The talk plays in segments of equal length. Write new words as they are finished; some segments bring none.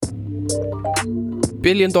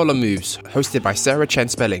Billion Dollar Moves, hosted by Sarah Chen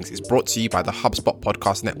Spellings, is brought to you by the HubSpot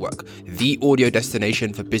Podcast Network, the audio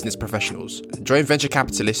destination for business professionals. Join venture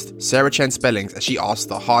capitalist Sarah Chen Spellings as she asks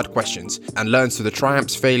the hard questions and learns through the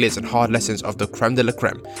triumphs, failures, and hard lessons of the creme de la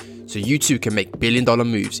creme, so you too can make billion-dollar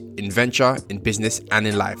moves in venture, in business, and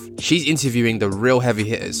in life. She's interviewing the real heavy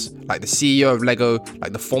hitters, like the CEO of Lego,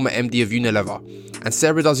 like the former MD of Unilever. And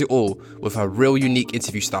Sarah does it all with her real unique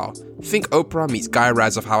interview style. Think Oprah meets Guy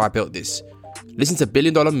Raz of How I Built This. Listen to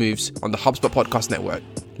Billion Dollar Moves on the HubSpot Podcast Network.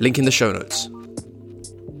 Link in the show notes.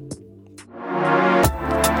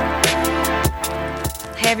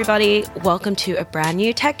 Hey everybody, welcome to a brand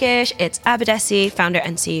new Techish. It's Abadesi, founder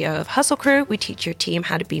and CEO of Hustle Crew. We teach your team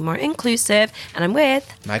how to be more inclusive, and I'm with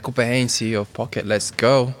Michael Bahane, CEO of Pocket. Let's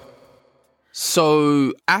go.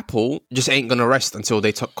 So Apple just ain't going to rest until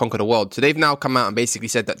they conquer the world. So they've now come out and basically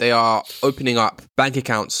said that they are opening up bank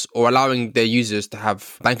accounts or allowing their users to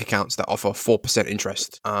have bank accounts that offer 4%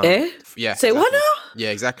 interest. Yeah. Say exactly. What now? Yeah,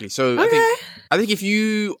 exactly. So okay. I think if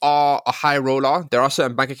you are a high roller, there are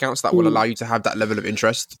certain bank accounts that will allow you to have that level of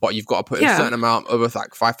interest, but you've got to put in a certain amount over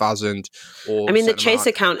like 5,000 or I mean, the Chase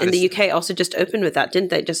account in the UK also just opened with that, didn't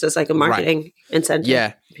they? Just as like a marketing incentive.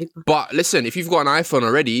 Yeah. But listen, if you've got an iPhone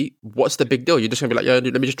already, what's the big deal? You're just going to be like, yo,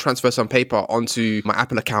 let me just transfer some paper onto my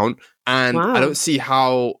Apple account. And I don't see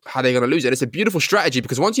how they're going to lose it. It's a beautiful strategy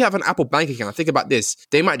because once you have an Apple bank account, think about this.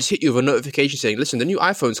 They might just hit you with a notification saying, listen, the new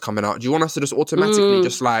iPhone's coming out. Do you want us to just automatically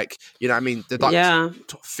just like, you know what I mean?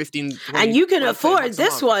 Deduct 15, 20, and you can afford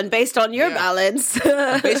this one based on your balance.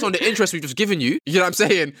 Based on the interest we've just given you, you know what I'm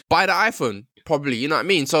saying? Buy the iPhone, probably, you know what I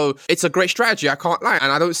mean? So it's a great strategy. I can't lie.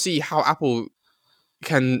 And I don't see how Apple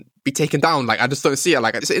can be taken down. Like, I just don't see it.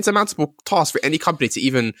 Like, it's an insurmountable task for any company to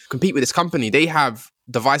even compete with this company. They have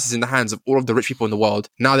devices in the hands of all of the rich people in the world.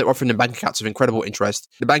 Now they're offering them bank accounts of incredible interest.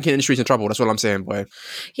 The banking industry is in trouble. That's what I'm saying, boy.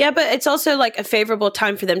 Yeah, but it's also like a favorable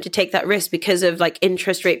time for them to take that risk because of like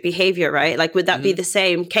interest rate behavior, right? Like, would that be the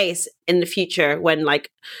same case in the future when like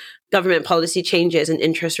government policy changes and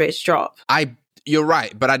interest rates drop? You're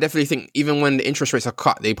right, but I definitely think even when the interest rates are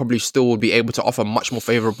cut, they probably still would be able to offer much more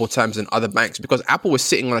favorable terms than other banks because Apple was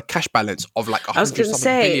sitting on a cash balance of like 100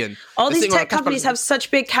 billion. All these tech companies have such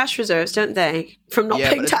big cash reserves, don't they? From not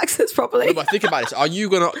paying taxes properly. No, but think about this. Are you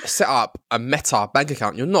going to set up a Meta bank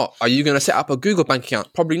account? You're not. Are you going to set up a Google bank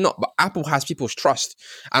account? Probably not. But Apple has people's trust.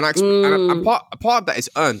 And, and part of that is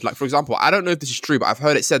earned. Like, for example, I don't know if this is true, but I've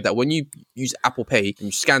heard it said that when you use Apple Pay and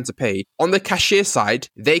you scan to pay, on the cashier side,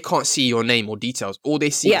 they can't see your name or details. All they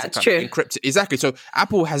see is encrypted. Exactly. So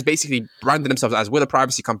Apple has basically branded themselves as, we're a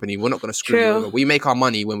privacy company. We're not going to screw you over. We make our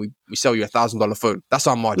money when we sell you $1,000 phone. That's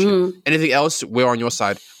our margin. Anything else, we're on your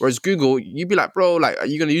side. Whereas Google, you'd be like, bro, like, are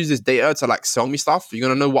you going to use this data to like sell me stuff? You're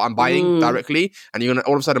going to know what I'm buying directly. And you're going to,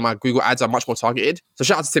 all of a sudden, my Google ads are much more targeted. So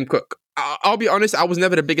shout out to Tim Cook. I'll be honest, I was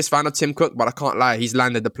never the biggest fan of Tim Cook, but I can't lie. He's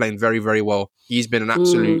landed the plane very, very well. He's been an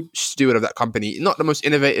absolute steward of that company. Not the most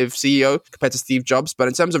innovative CEO compared to Steve Jobs, but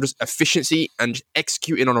in terms of just efficiency and just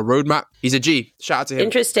executing on a roadmap, he's a G. Shout out to him.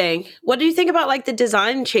 Interesting. What do you think about like the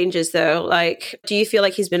design changes though? Like, do you feel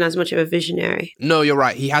like he's been as much of a visionary? No, you're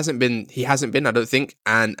right. He hasn't been, I don't think.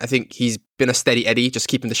 And I think he's been a steady Eddie, just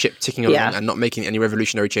keeping the ship ticking along and not making any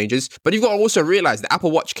revolutionary changes. But you've got to also realize the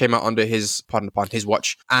Apple Watch came out under his, pardon the pun, his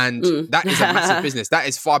watch. And that is a massive business. That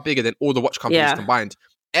is far bigger than all the watch companies combined.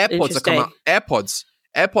 AirPods are coming out.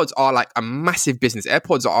 AirPods are like a massive business.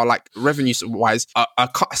 AirPods are like revenue-wise a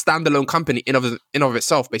standalone company in of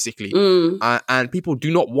itself, basically. And people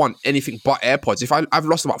do not want anything but AirPods. If I've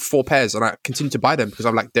lost about 4 pairs and I continue to buy them because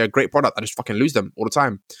I'm like, they're a great product. I just fucking lose them all the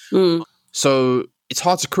time. So it's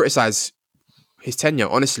hard to criticize his tenure,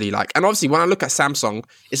 honestly. Like, and obviously, when I look at Samsung,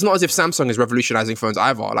 it's not as if Samsung is revolutionizing phones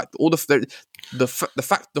either. Like all the form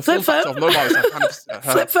factor of mobiles have kind of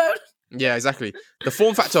flip phone. Yeah, exactly. The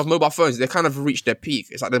form factor of mobile phones, they kind of reached their peak.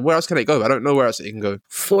 It's like, where else can it go? I don't know where else it can go.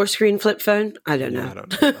 4-screen flip phone? I don't know. I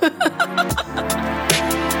don't know.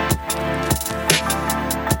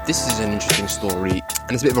 This is an interesting story,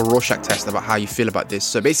 and it's a bit of a Rorschach test about how you feel about this.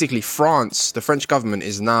 So basically, the French government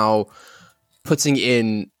is now putting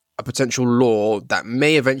in a potential law that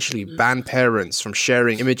may eventually ban parents from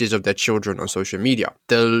sharing images of their children on social media.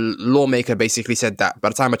 The lawmaker basically said that by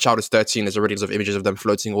the time a child is 13, there's already lots of images of them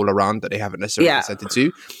floating all around that they haven't necessarily consented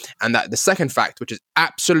to. And that the second fact, which is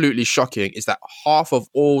absolutely shocking, is that half of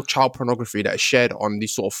all child pornography that is shared on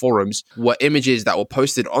these sort of forums were images that were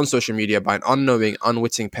posted on social media by an unknowing,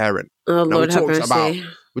 unwitting parent. Oh, now, Lord have mercy.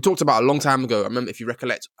 We talked about a long time ago. I remember, if you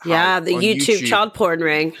recollect. The YouTube child porn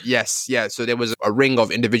ring. Yes, yeah. So there was a ring of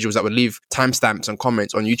individuals that would leave timestamps and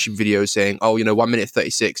comments on YouTube videos saying, 1 minute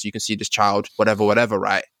 36, you can see this child, whatever,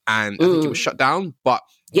 right? And I think it was shut down. But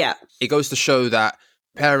it goes to show that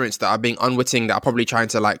parents that are being unwitting, that are probably trying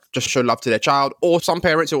to like just show love to their child, or some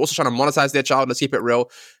parents who are also trying to monetize their child. Let's keep it real.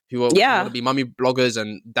 Who want to be mummy bloggers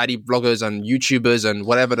and daddy bloggers and YouTubers and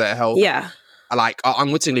whatever the hell. Yeah. Are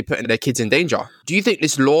unwittingly putting their kids in danger. Do you think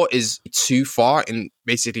this law is too far in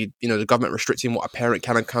basically, the government restricting what a parent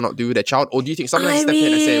can and cannot do with their child? Or do you think someone has to step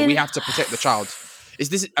in and say, we have to protect the child? Is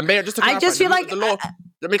this, and just to clarify, I just feel like the law,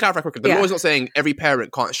 let me clarify quickly. The law is not saying every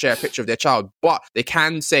parent can't share a picture of their child, but they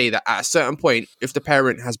can say that at a certain point, if the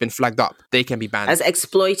parent has been flagged up, they can be banned. As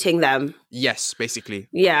exploiting them. Yes, basically.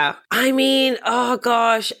 Yeah. I mean, oh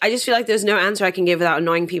gosh, I just feel like there's no answer I can give without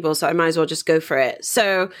annoying people, so I might as well just go for it.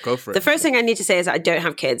 So go for it. The first thing I need to say is that I don't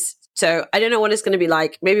have kids. So I don't know what it's going to be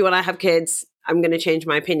like. Maybe when I have kids, I'm going to change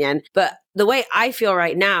my opinion. But the way I feel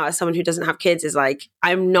right now as someone who doesn't have kids is like,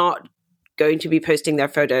 I'm not going to be posting their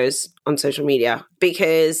photos on social media,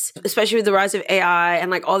 because especially with the rise of AI and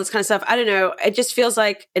like all this kind of stuff, I don't know, it just feels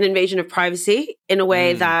like an invasion of privacy in a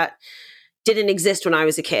way that didn't exist when I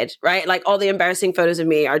was a kid, right? Like all the embarrassing photos of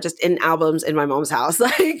me are just in albums in my mom's house.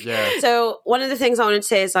 So one of the things I wanted to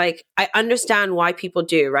say is like, I understand why people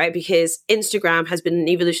do, right? Because Instagram has been an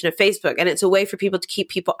evolution of Facebook, and it's a way for people to keep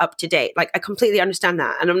people up to date. Like I completely understand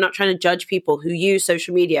that. And I'm not trying to judge people who use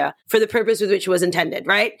social media for the purpose with which it was intended,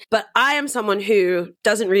 right? But I am someone who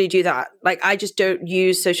doesn't really do that. Like I just don't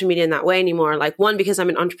use social media in that way anymore. Like one, because I'm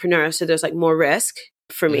an entrepreneur, so there's like more risk.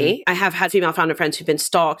 For me, I have had female founder friends who've been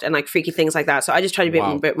stalked and like freaky things like that. So I just try to be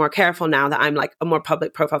a bit more careful now that I'm like a more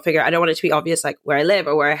public profile figure. I don't want it to be obvious like where I live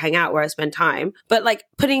or where I hang out, where I spend time. But like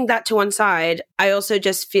putting that to one side, I also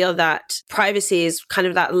just feel that privacy is kind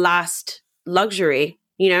of that last luxury,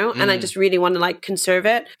 and I just really want to like conserve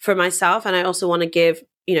it for myself. And I also want to give,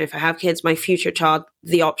 if I have kids, my future child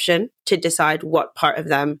the option to decide what part of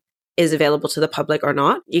them is available to the public or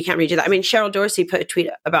not. You can't really do that. I mean, Cheryl Dorsey put a tweet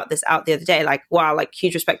about this out the other day, like, wow, like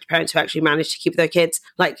huge respect to parents who actually managed to keep their kids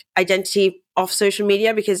like identity off social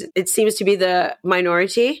media, because it seems to be the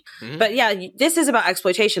minority. But yeah, this is about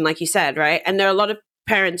exploitation, like you said, right? And there are a lot of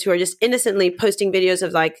parents who are just innocently posting videos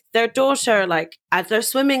of like their daughter, like at their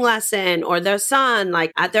swimming lesson, or their son,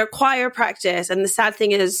 like at their choir practice. And the sad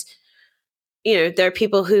thing is, there are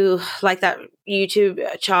people who, like that YouTube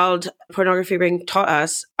child pornography ring taught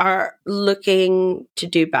us, are looking to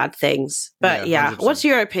do bad things. But yeah, 100%. What's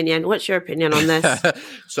your opinion? What's your opinion on this?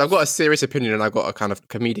 So I've got a serious opinion and I've got a kind of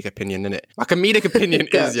comedic opinion in it. My comedic opinion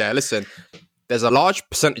is, listen, there's a large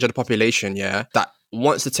percentage of the population, that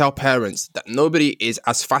wants to tell parents that nobody is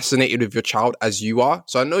as fascinated with your child as you are.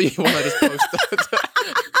 So I know you want to just post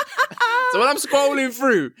So when I'm scrolling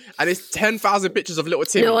through and it's 10,000 pictures of little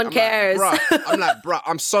Timmy, no one cares. Bruh,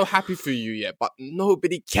 I'm so happy for you, but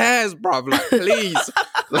nobody cares, bruv. Like, please.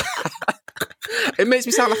 It makes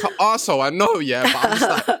me sound like an arsehole, I know, but I'm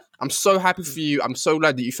just like, I'm so happy for you. I'm so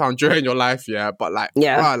glad that you found joy in your life, but like,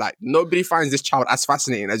 bruh, like nobody finds this child as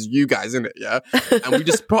fascinating as you guys, innit, And we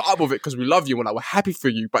just put up with it because we love you. We're like, we're happy for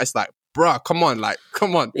you, but it's like, bruh, come on.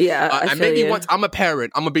 And maybe once I'm a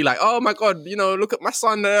parent, I'm gonna be like, oh my God, look at my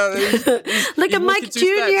son. Look at Mike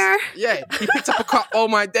Jr. Yeah, he picked up a cup all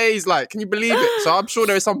my days. Like, can you believe it? So I'm sure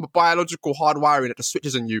there is some biological hardwiring that just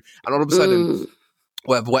switches on you, and all of a sudden,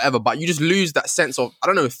 whatever. But you just lose that sense of, I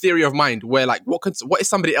don't know, theory of mind, where like, what is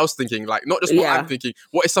somebody else thinking? Like, not just what I'm thinking,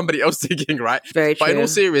 what is somebody else thinking, right? Very true. But in all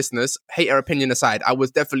seriousness, hater opinion aside, I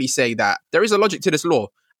would definitely say that there is a logic to this law.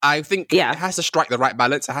 I think it has to strike the right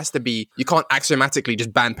balance. It has to be, you can't axiomatically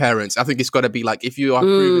just ban parents. I think it's got to be like, if you are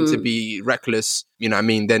proven to be reckless,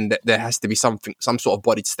 then there has to be some sort of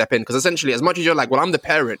body to step in. Because essentially, as much as you're like, well, I'm the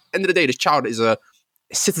parent, end of the day, this child is a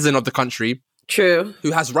citizen of the country. True. Who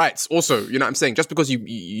has rights also, you know what I'm saying? Just because you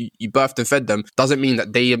birthed and fed them doesn't mean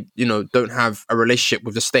that they, don't have a relationship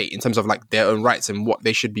with the state in terms of like their own rights and what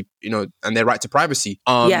they should be, and their right to privacy.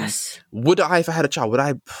 Yes. Would I, if I had a child,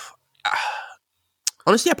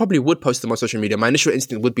 honestly, I probably would post them on social media. My initial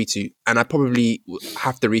instinct would be to, and I probably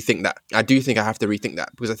have to rethink that. I do think I have to rethink that,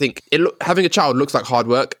 because I think having a child looks like hard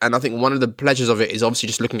work, and I think one of the pleasures of it is obviously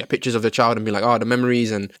just looking at pictures of the child and be like, oh, the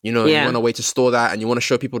memories, and you want a way to store that, and you want to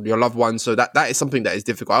show people your loved ones. So that is something that is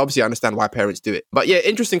difficult. I obviously understand why parents do it, but yeah,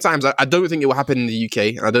 interesting times. I don't think it will happen in the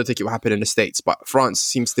UK, and I don't think it will happen in the States. But France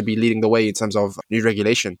seems to be leading the way in terms of new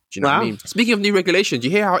regulation. Do you know what I mean? Speaking of new regulation, do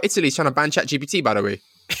you hear how Italy's trying to ban ChatGPT? By the way.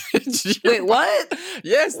 Wait, what?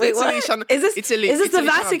 Yes, wait, what? Is this the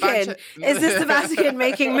Vatican? Is this the Vatican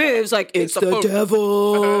making moves? Like, it's the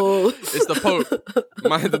devil. It's the Pope.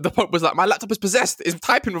 The Pope was like, my laptop is possessed. It's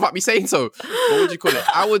typing without me saying so. What would you call it?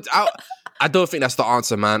 I don't think that's the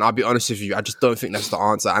answer, man. I'll be honest with you. I just don't think that's the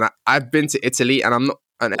answer. And I've been to Italy, and I'm not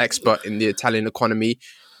an expert in the Italian economy,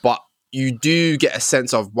 but you do get a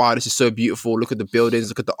sense of, wow, this is so beautiful. Look at the buildings,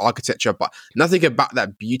 look at the architecture, but nothing about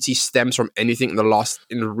that beauty stems from anything in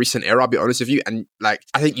the recent era, I'll be honest with you. And like,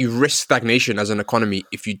 I think you risk stagnation as an economy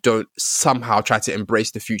if you don't somehow try to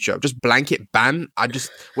embrace the future. Just blanket ban.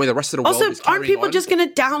 Where the rest of the world is aren't people on. just going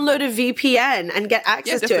to download a VPN and get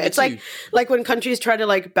access to it? It's like when countries try to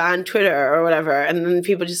like ban Twitter or whatever, and then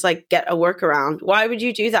people just like get a workaround. Why would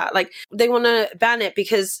you do that? Like, they want to ban it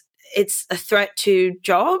because it's a threat to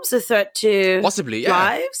jobs, a threat to possibly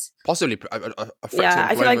lives, possibly a threat to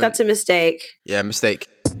I feel like that's a mistake. Yeah, mistake.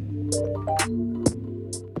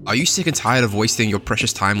 Are you sick and tired of wasting your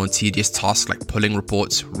precious time on tedious tasks like pulling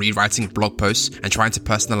reports, rewriting blog posts, and trying to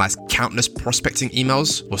personalize countless prospecting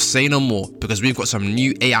emails? Well, say no more, because we've got some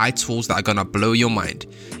new AI tools that are gonna blow your mind.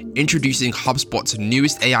 Introducing HubSpot's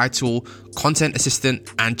newest AI tool, Content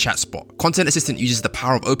Assistant and ChatSpot. Content Assistant uses the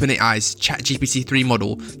power of OpenAI's ChatGPT-3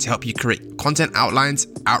 model to help you create content outlines,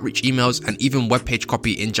 outreach emails, and even web page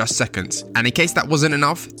copy in just seconds. And in case that wasn't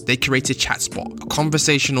enough, they created ChatSpot, a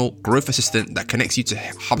conversational growth assistant that connects you to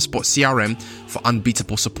HubSpot CRM for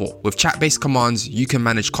unbeatable support. With chat-based commands, you can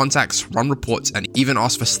manage contacts, run reports, and even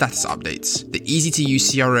ask for status updates. The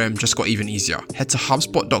easy-to-use CRM just got even easier. Head to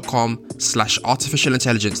HubSpot.com/artificial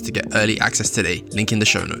intelligence to get early access today. Link in the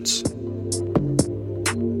show notes.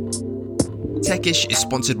 Techish is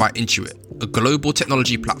sponsored by Intuit, a global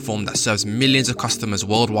technology platform that serves millions of customers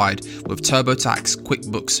worldwide with TurboTax,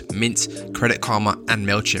 QuickBooks, Mint, Credit Karma, and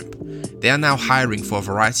MailChimp. They are now hiring for a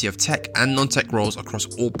variety of tech and non-tech roles across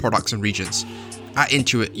all products and regions. At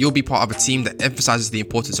Intuit, you'll be part of a team that emphasizes the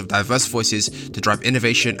importance of diverse voices to drive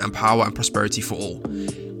innovation and power and prosperity for all.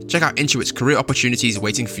 Check out Intuit's career opportunities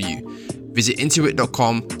waiting for you. Visit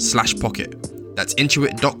intuit.com/pocket. That's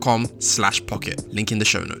intuit.com/pocket. Link in the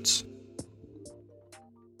show notes.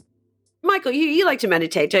 Michael, you like to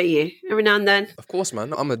meditate, don't you? Every now and then. Of course,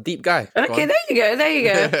 man. I'm a deep guy. Okay, there you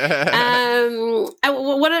go. And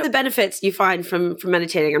what are the benefits you find from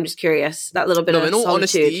meditating? I'm just curious. That little bit of in all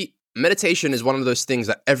solitude. honesty, meditation is one of those things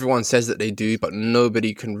that everyone says that they do, but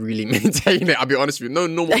nobody can really maintain it. I'll be honest with you. No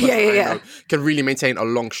normal person I know can really maintain a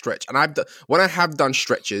long stretch. And when I have done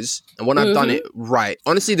stretches and when I've done it right,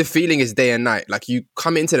 honestly, the feeling is day and night. Like, you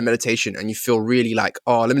come into the meditation and you feel really like,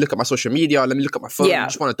 oh, let me look at my social media. Let me look at my phone. I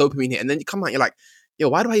just want a dopamine hit. And then you come out, you're like, yo,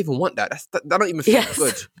 why do I even want that? That don't even feel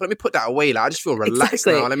good. Let me put that away. Like, I just feel relaxed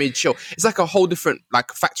now. Let me chill. It's like a whole different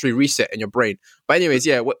like factory reset in your brain. But anyways,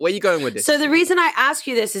 where are you going with this? So the reason I ask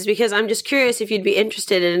you this is because I'm just curious if you'd be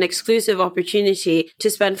interested in an exclusive opportunity to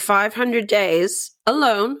spend 500 days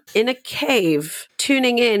alone in a cave,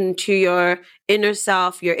 tuning in to your inner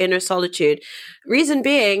self, your inner solitude. Reason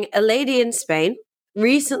being, a lady in Spain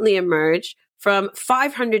recently emerged from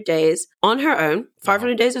 500 days on her own,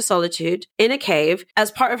 500 days of solitude in a cave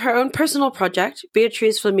as part of her own personal project.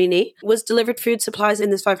 Beatrice Flamini was delivered food supplies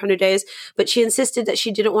in this 500 days, but she insisted that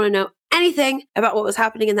she didn't want to know anything about what was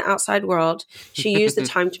happening in the outside world. She used the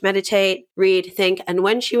time to meditate, read, think, and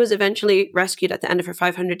when she was eventually rescued at the end of her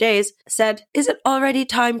 500 days, said, "Is it already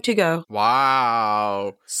time to go?"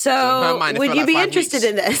 Wow. So would you be interested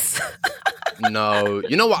in this? No.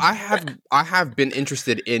 You know what? I have been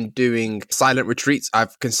interested in doing silent retreats.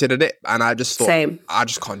 I've considered it, and I just thought, I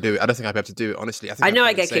just can't do it. I don't think I'd be able to do it, honestly. I know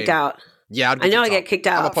I get kicked out. Yeah, I know I get kicked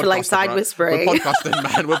out for like side whispering. We're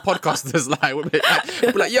podcasters, man. We're podcasters.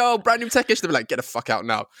 We're like, yo, brand new techish. They'll be like, get the fuck out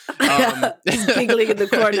now. Just giggling in the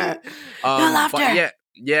corner. No laughter.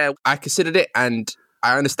 Yeah, I considered it, and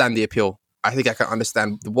I understand the appeal. I think I can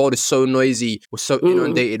understand. The world is so noisy. We're so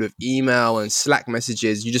inundated with email and Slack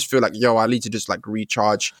messages. You just feel like, yo, I need to just like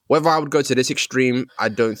recharge. Whether I would go to this extreme, I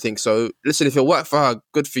don't think so. Listen, if it worked for her,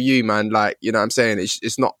 good for you, man. Like, you know what I'm saying?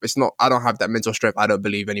 It's not, I don't have that mental strength. I don't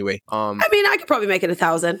believe anyway. I mean, I could probably make it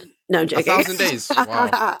 1,000. No, I'm joking. 1,000 days.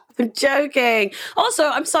 Wow. I'm joking. Also,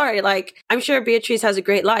 I'm sorry. Like, I'm sure Beatrice has a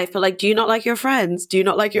great life, but like, do you not like your friends? Do you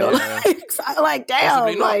not like your life? Like,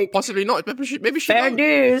 damn. Possibly not. Maybe she fair don't.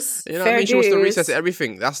 news. You know what I mean? She wants to recess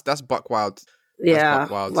everything. That's buck wild. Yeah.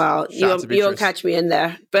 Well, you'll catch me in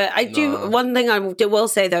there. But I do. One thing I will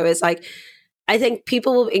say though is like, I think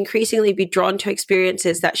people will increasingly be drawn to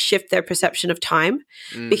experiences that shift their perception of time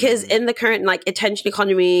because in the current like attention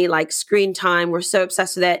economy, like screen time, we're so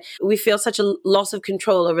obsessed with it. We feel such a loss of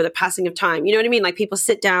control over the passing of time. You know what I mean? Like people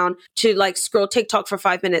sit down to like scroll TikTok for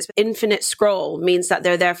 5 minutes. Infinite scroll means that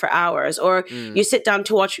they're there for hours. Or you sit down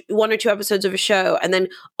to watch 1 or 2 episodes of a show and then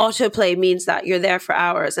autoplay means that you're there for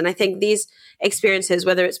hours. And I think these experiences,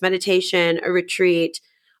 whether it's meditation, a retreat,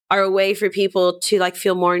 are a way for people to like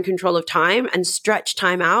feel more in control of time and stretch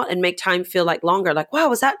time out and make time feel like longer. Like, wow,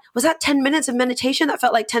 was that 10 minutes of meditation? That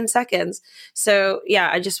felt like 10 seconds. So yeah,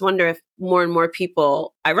 I just wonder if more and more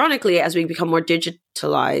people, ironically, as we become more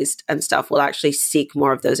digitalized and stuff, will actually seek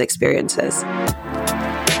more of those experiences.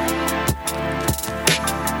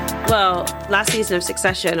 Well, last season of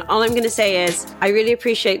Succession, all I'm going to say is I really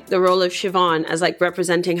appreciate the role of Siobhan as like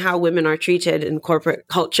representing how women are treated in corporate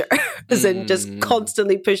culture, as in just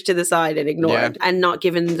constantly pushed to the side and ignored and not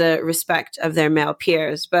given the respect of their male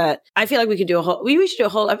peers. But I feel like we should do a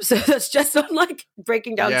whole episode that's just on like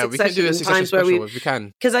breaking down Succession. We can do a Succession special if we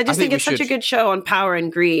can. Because I think it's such a good show on power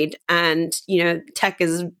and greed, and you know, tech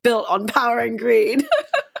is built on power and greed.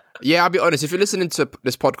 Yeah, I'll be honest. If you're listening to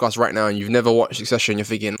this podcast right now and you've never watched Succession, you're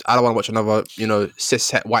thinking, I don't want to watch another,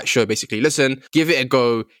 cis-het white show, basically. Listen, give it a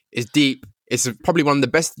go. It's deep. It's probably one of the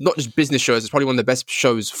best, not just business shows, it's probably one of the best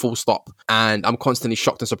shows, full stop. And I'm constantly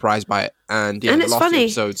shocked and surprised by it. And yeah, and the last funny. few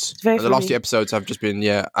episodes, the last few episodes have just been,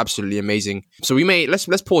 absolutely amazing. So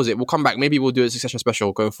let's pause it. We'll come back. Maybe we'll do a Succession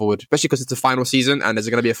special going forward, especially because it's the final season and there's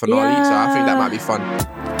going to be a finale. So I think that might be fun.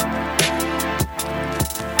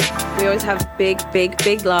 We always have big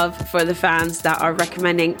love for the fans that are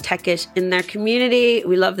recommending Techish in their community.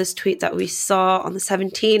 We love this tweet that we saw on the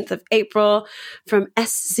 17th of April from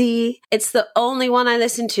SZ. It's the only one I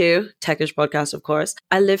listen to. Techish podcast, of course.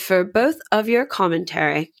 I live for both of your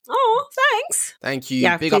commentary. Oh, thanks. Thank you.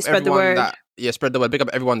 Yeah, Big please up spread the everyone word. Spread the word. Big up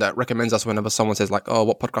everyone that recommends us whenever someone says like, oh,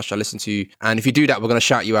 what podcast should I listen to? And if you do that, we're going to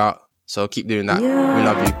shout you out. So keep doing that. Yeah. We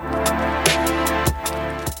love you.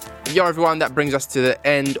 Yo, everyone, that brings us to the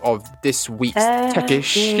end of this week's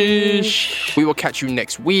Techish. We will catch you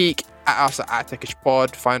next week. At us at Techish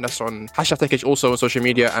Pod. Find us on #Techish also on social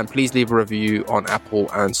media. And please leave a review on Apple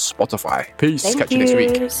and Spotify. Peace. Catch you next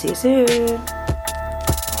week. See you soon.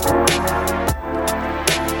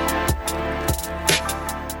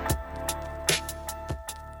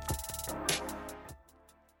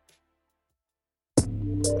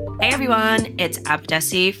 Hey everyone, it's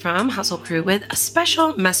Abdessi from Hustle Crew with a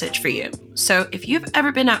special message for you. So if you've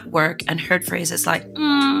ever been at work and heard phrases like,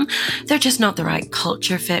 they're just not the right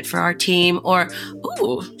culture fit for our team, or,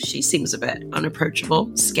 ooh, she seems a bit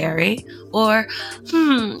unapproachable, scary, or,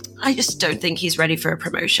 I just don't think he's ready for a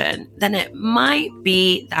promotion, then it might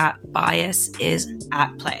be that bias is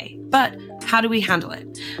at play. But how do we handle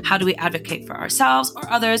it? How do we advocate for ourselves or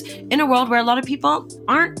others in a world where a lot of people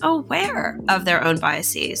aren't aware of their own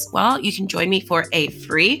biases? Well, you can join me for a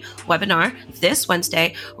free webinar this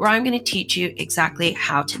Wednesday where I'm going to teach you exactly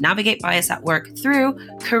how to navigate bias at work through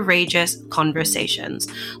courageous conversations.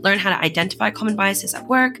 Learn how to identify common biases at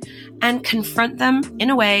work and confront them in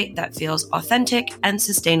a way that feels authentic and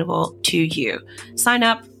sustainable to you. Sign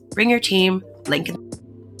up, bring your team, link in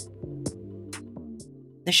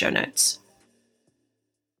the show notes.